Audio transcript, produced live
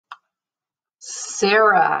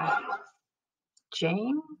Sarah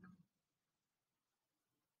Jane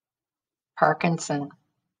Parkinson.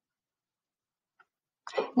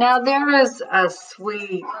 Now there is a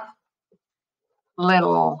sweet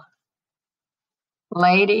little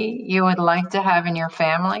lady you would like to have in your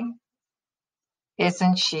family.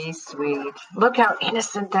 Isn't she sweet? Look how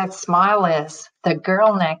innocent that smile is. The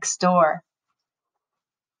girl next door.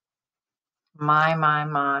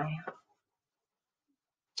 My.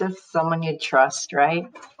 Just someone you trust, right?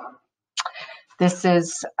 This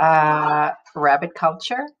is Rabbit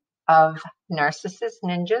Culture of Narcissist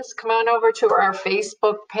Ninjas. Come on over to our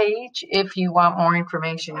Facebook page if you want more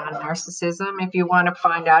information on narcissism, if you want to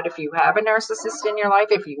find out if you have a narcissist in your life,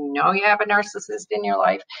 if you know you have a narcissist in your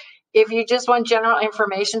life, if you just want general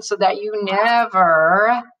information so that you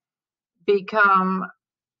never become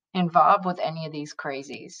involved with any of these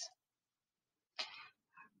crazies.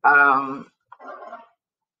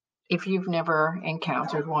 If you've never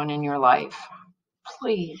encountered one in your life,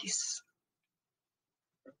 please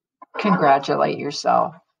congratulate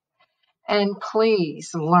yourself. And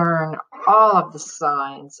please learn all of the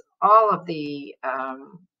signs, all of the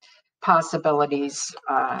possibilities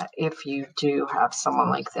if you do have someone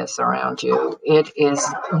like this around you. It is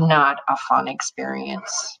not a fun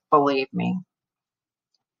experience, believe me.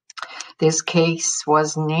 This case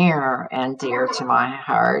was near and dear to my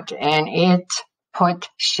heart, and it put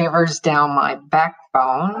shivers down my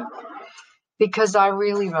backbone because I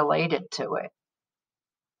really related to it.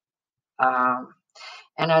 And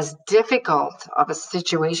as difficult of a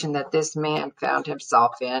situation that this man found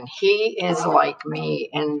himself in, he is like me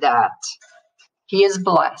in that he is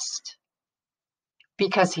blessed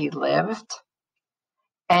because he lived,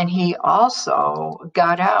 and he also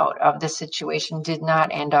got out of the situation, did not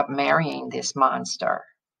end up marrying this monster.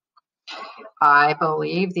 I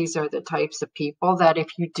believe these are the types of people that if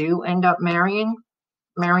you do end up marrying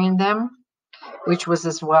them, which was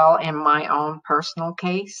as well in my own personal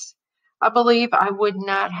case, I believe I would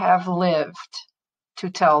not have lived to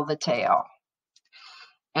tell the tale.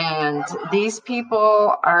 And these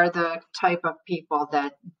people are the type of people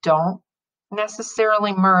that don't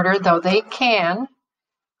necessarily murder, though they can,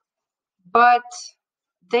 but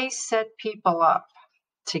they set people up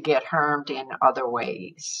to get harmed in other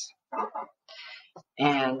ways.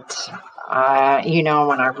 And, you know,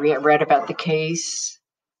 when I read about the case,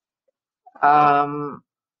 it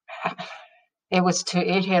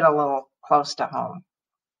hit a little close to home.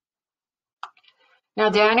 Now,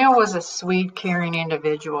 Daniel was a sweet, caring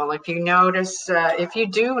individual. If you notice, if you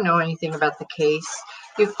do know anything about the case,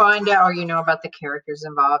 you find out or you know about the characters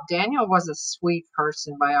involved. Daniel was a sweet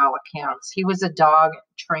person by all accounts. He was a dog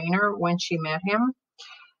trainer when she met him,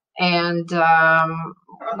 and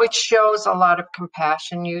which shows a lot of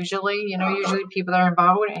compassion usually. You know, usually people that are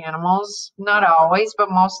involved with animals, not always, but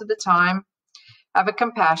most of the time, have a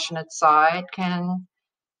compassionate side, can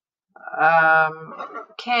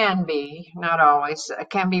be, not always,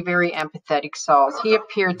 can be very empathetic souls. He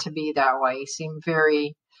appeared to be that way. He seemed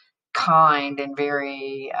very kind and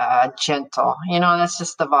very gentle. You know, that's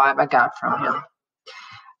just the vibe I got from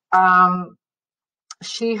him.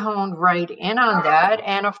 She honed right in on that,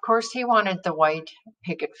 and of course he wanted the white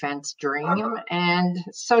picket fence dream, and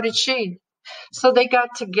so did she. So they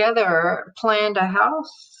got together, planned a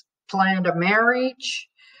house, planned a marriage,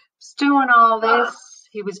 was doing all this.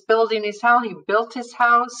 He was building his house. He built his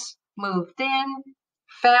house, moved in,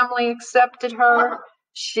 family accepted her.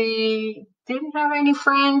 She didn't have any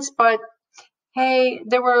friends, but hey,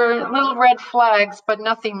 there were little red flags, but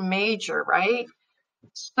nothing major, right?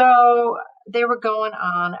 So they were going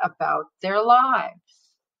on about their lives.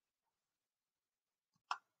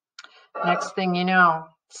 Next thing you know,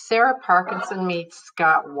 Sarah Parkinson meets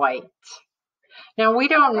Scott White. Now, we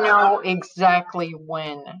don't know exactly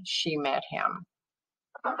when she met him.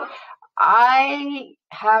 I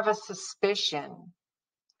have a suspicion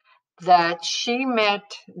that she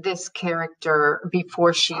met this character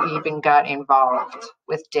before she even got involved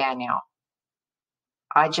with Daniel.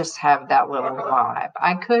 I just have that little vibe.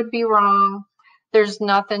 I could be wrong. There's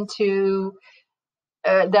nothing to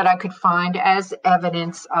that I could find as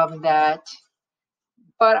evidence of that.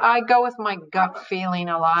 But I go with my gut feeling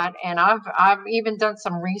a lot, and I've even done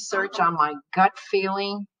some research on my gut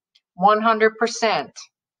feeling 100%.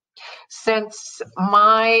 Since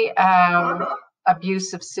my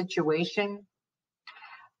abusive situation,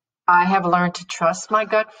 I have learned to trust my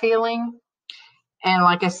gut feeling. And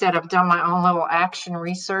like I said, I've done my own little action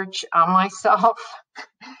research on myself.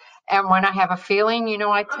 And when I have a feeling, you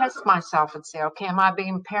know, I test myself and say, okay, am I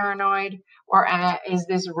being paranoid or is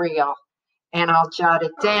this real? And I'll jot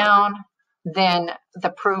it down. then the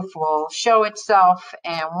proof will show itself,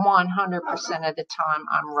 and 100% of the time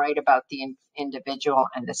I'm right about the individual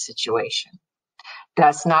and the situation.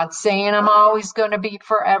 That's not saying I'm always going to be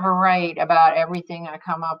forever right about everything I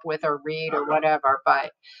come up with or read or whatever,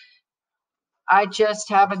 but I just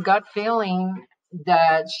have a gut feeling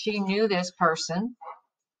that she knew this person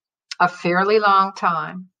a fairly long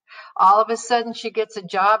time. All of a sudden, she gets a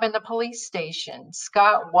job in the police station.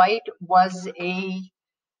 Scott White was a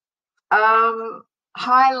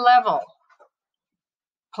high-level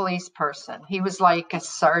police person. He was like a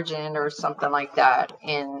sergeant or something like that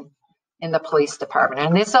in the police department.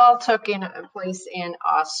 And this all took place in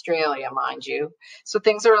Australia, mind you. So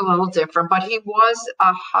things are a little different, but he was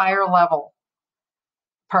a higher-level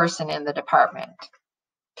person in the department.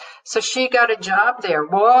 So she got a job there.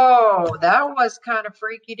 Whoa, that was kind of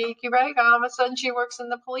freaky deaky, right? All of a sudden she works in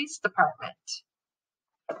the police department,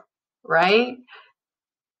 right?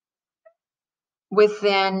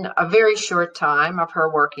 Within a very short time of her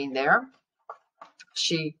working there,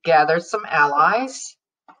 she gathered some allies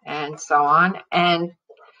and so on. And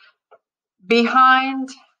behind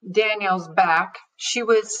Daniel's back, she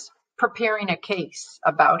was preparing a case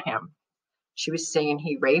about him. She was saying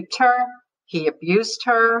he raped her, he abused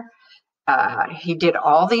her, he did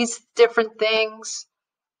all these different things,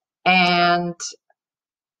 and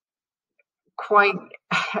quite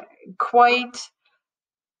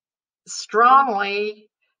strongly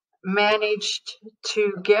managed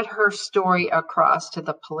to get her story across to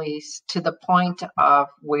the police to the point of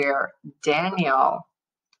where Daniel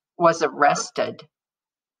was arrested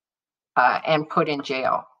and put in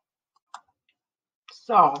jail.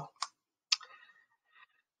 So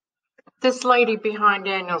this lady behind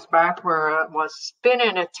Daniel's back was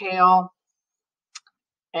spinning a tale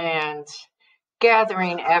and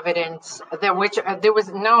gathering evidence,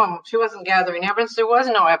 she wasn't gathering evidence, there was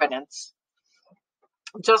no evidence.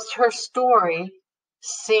 Just her story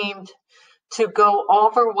seemed to go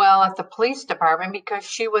over well at the police department because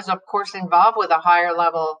she was, of course, involved with a higher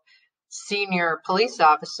level senior police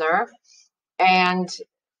officer, and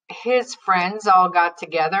his friends all got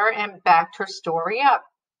together and backed her story up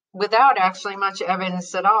without actually much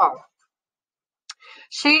evidence at all.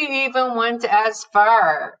 She even went as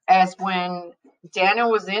far as when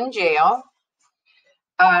Daniel was in jail,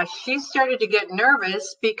 she started to get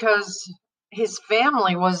nervous because his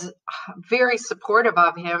family was very supportive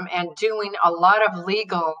of him and doing a lot of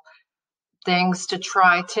legal things to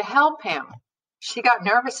try to help him. She got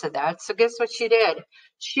nervous of that. So guess what she did?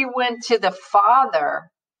 She went to the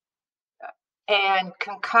father and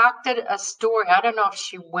concocted a story. I don't know if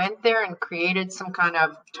she went there and created some kind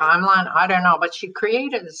of timeline. I don't know, but she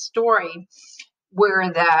created a story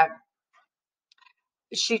where that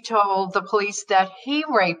she told the police that he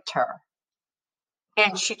raped her,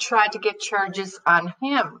 and she tried to get charges on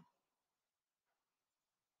him.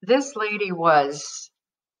 This lady was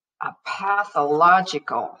a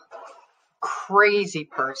pathological, crazy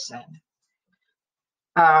person.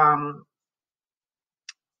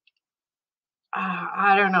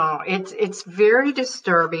 I don't know. It's very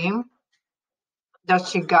disturbing that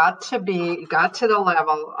she got to the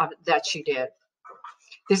level that she did.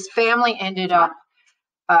 This family ended up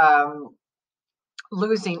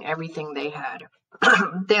losing everything they had.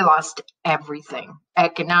 They lost everything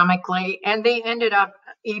economically, and they ended up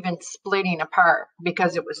even splitting apart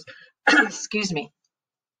because it was, excuse me,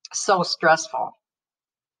 so stressful.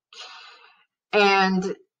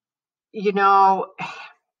 And, you know,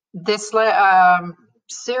 this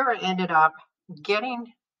Sarah ended up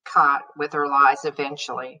getting caught with her lies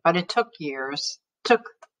eventually, but it took years, took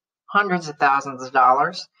hundreds of thousands of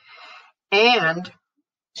dollars, and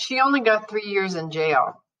she only got 3 years in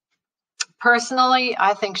jail. Personally,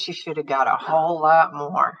 I think she should have got a whole lot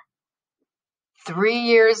more. 3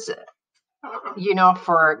 years, you know,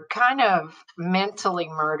 for kind of mentally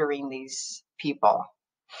murdering these people.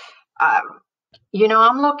 You know,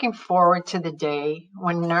 I'm looking forward to the day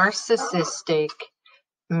when narcissistic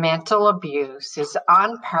mental abuse is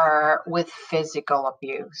on par with physical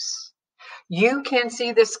abuse. You can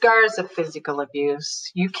see the scars of physical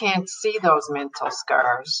abuse. You can't see those mental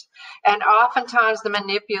scars. And oftentimes the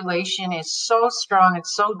manipulation is so strong and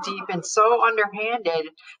so deep and so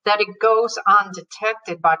underhanded that it goes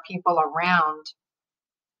undetected by people around.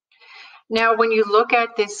 Now, when you look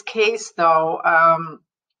at this case, though,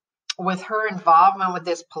 with her involvement with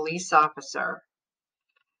this police officer,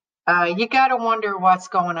 you got to wonder what's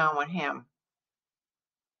going on with him.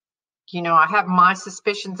 You know, I have my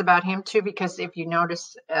suspicions about him too, because if you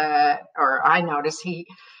notice, or I notice,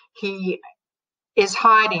 he is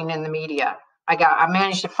hiding in the media. I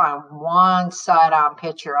managed to find one side-on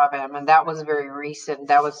picture of him, and that was very recent.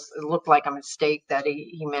 It looked like a mistake that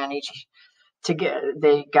he managed to get.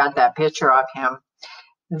 They got that picture of him.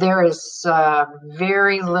 There is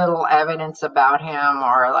very little evidence about him,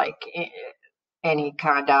 or like any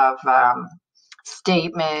kind of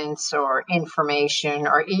statements or information,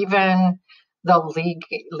 or even the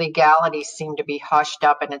legalities seem to be hushed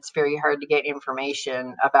up, and it's very hard to get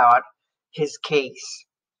information about his case.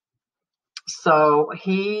 So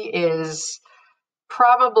he is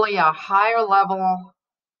probably a higher level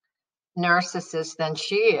narcissist than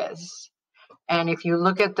she is. And if you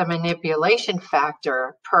look at the manipulation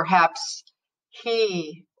factor, perhaps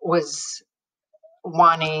he was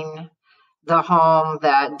wanting the home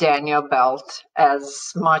that Daniel built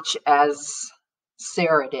as much as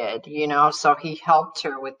Sarah did, you know, so he helped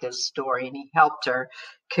her with this story, and he helped her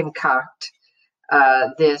concoct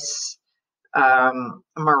this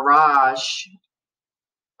mirage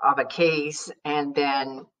of a case. And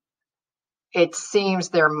then it seems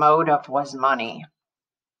their motive was money.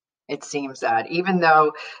 It seems that, even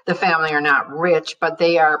though the family are not rich, but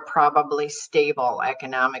they are probably stable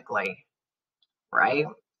economically, right?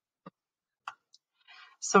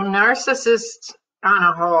 So narcissists on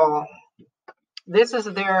a whole, this is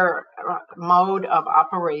their mode of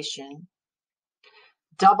operation.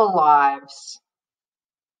 Double lives,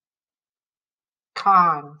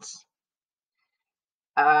 cons,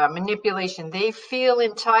 manipulation. They feel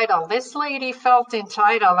entitled. This lady felt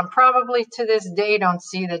entitled, and probably to this day don't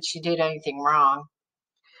see that she did anything wrong.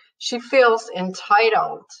 She feels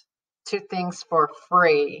entitled to things for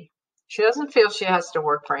free. She doesn't feel she has to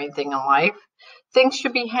work for anything in life. Things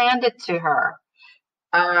should be handed to her.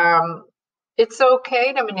 It's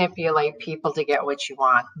okay to manipulate people to get what you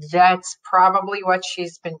want. That's probably what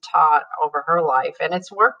she's been taught over her life, and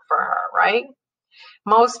it's worked for her, right?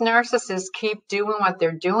 Most narcissists keep doing what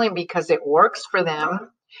they're doing because it works for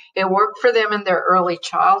them. It worked for them in their early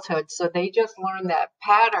childhood, so they just learned that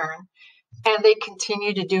pattern, and they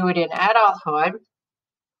continue to do it in adulthood,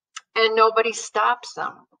 and nobody stops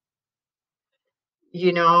them.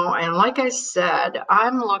 You know, and like I said,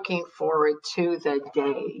 I'm looking forward to the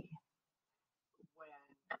day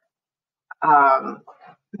when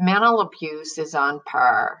mental abuse is on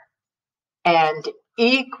par and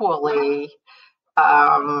equally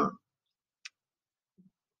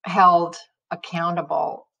held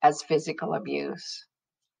accountable as physical abuse.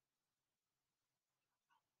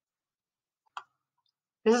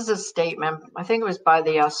 This is a statement, I think it was by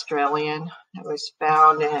the Australian. It was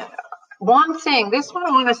found in one thing, this one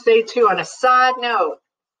I want to say too, on a side note,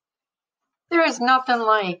 there is nothing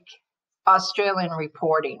like Australian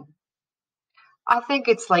reporting. I think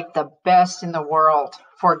it's like the best in the world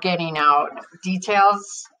for getting out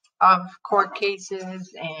details of court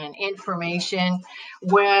cases and information.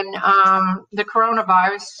 When the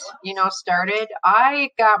coronavirus, you know, started, I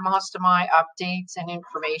got most of my updates and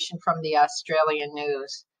information from the Australian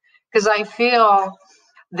news because I feel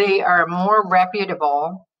they are more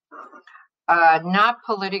reputable, not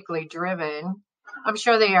politically driven. I'm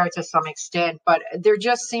sure they are to some extent, but there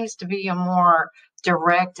just seems to be a more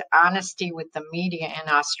direct honesty with the media in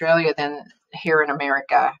Australia than here in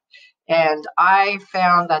America. And I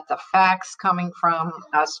found that the facts coming from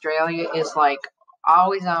Australia is like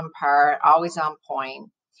always on par, always on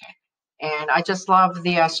point. And I just love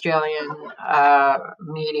the Australian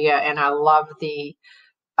media, and I love the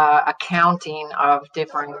accounting of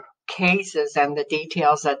different cases and the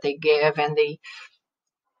details that they give, and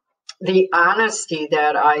the honesty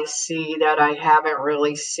that I see that I haven't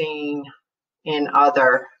really seen in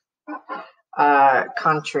other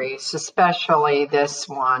countries, especially this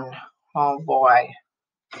one. Oh boy.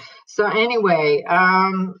 So anyway,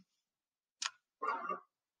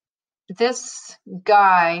 this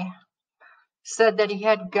guy said that he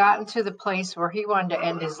had gotten to the place where he wanted to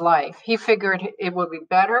end his life. He figured it would be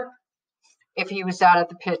better if he was out of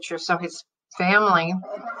the picture, so his family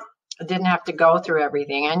didn't have to go through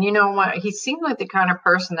everything. And you know what? He seemed like the kind of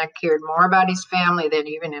person that cared more about his family than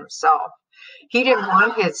even himself. He didn't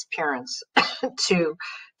want his parents to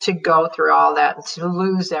go through all that and to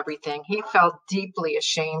lose everything. He felt deeply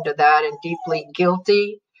ashamed of that and deeply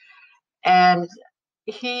guilty. And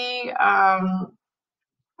he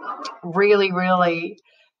really, really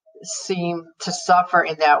seemed to suffer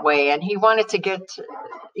in that way. And he wanted to get,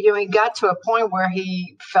 he got to a point where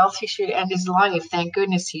he felt he should end his life. Thank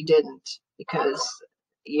goodness he didn't, because,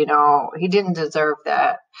 he didn't deserve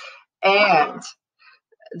that. And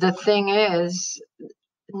the thing is,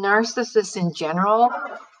 narcissists in general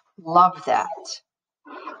love that.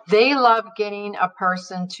 They love getting a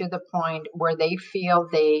person to the point where they feel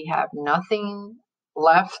they have nothing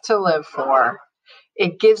left to live for.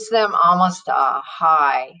 It gives them almost a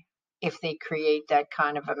high if they create that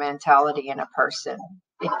kind of a mentality in a person.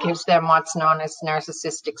 It gives them what's known as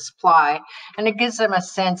narcissistic supply, and it gives them a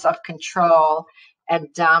sense of control and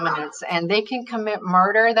dominance. And they can commit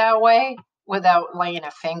murder that way without laying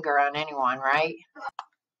a finger on anyone, right?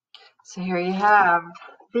 So here you have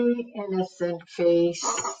the innocent face,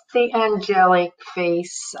 the angelic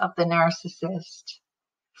face of the narcissist.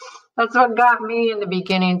 That's what got me in the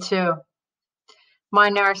beginning too. My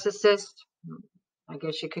narcissist, I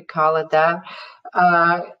guess you could call it that,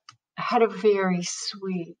 had a very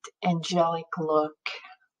sweet, angelic look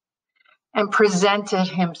and presented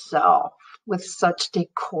himself with such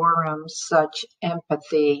decorum, such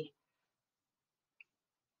empathy.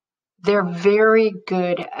 They're very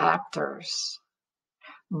good actors.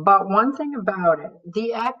 But one thing about it,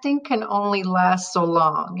 the acting can only last so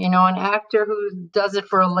long. You know, an actor who does it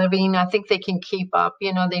for a living, I think they can keep up.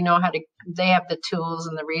 You know, they know how to, they have the tools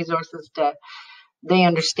and the resources to, they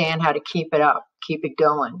understand how to keep it up, keep it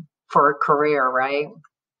going for a career, right?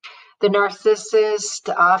 The narcissist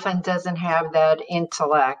often doesn't have that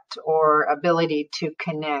intellect or ability to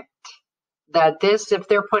connect. That this, if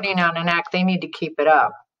they're putting on an act, they need to keep it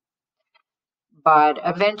up. But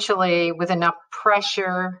eventually, with enough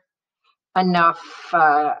pressure, enough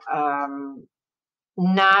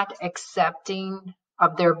not accepting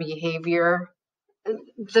of their behavior,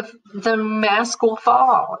 the mask will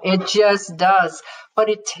fall. It just does. But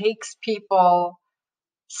it takes people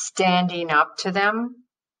standing up to them,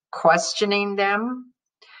 questioning them,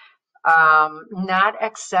 not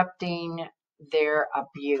accepting their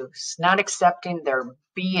abuse, not accepting their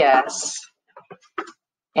BS,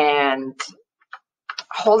 and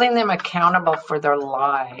holding them accountable for their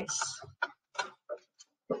lies.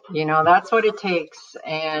 You know, that's what it takes.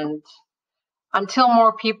 And until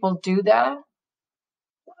more people do that,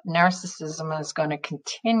 narcissism is going to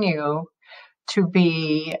continue to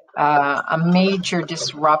be a major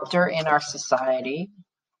disruptor in our society.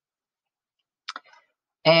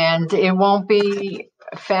 And it won't be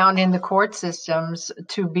found in the court systems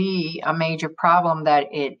to be a major problem that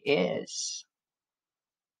it is.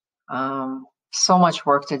 So much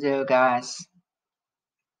work to do, guys.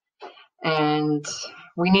 And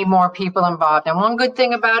we need more people involved. And one good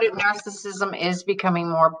thing about it, narcissism is becoming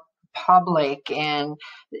more public and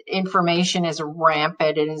information is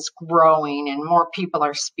rampant, it is growing, and more people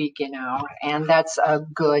are speaking out. And that's a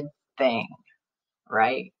good thing,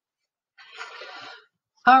 right?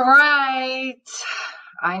 All right.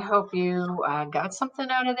 I hope you got something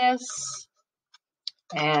out of this.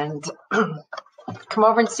 And come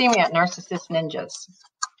over and see me at Narcissist Ninjas.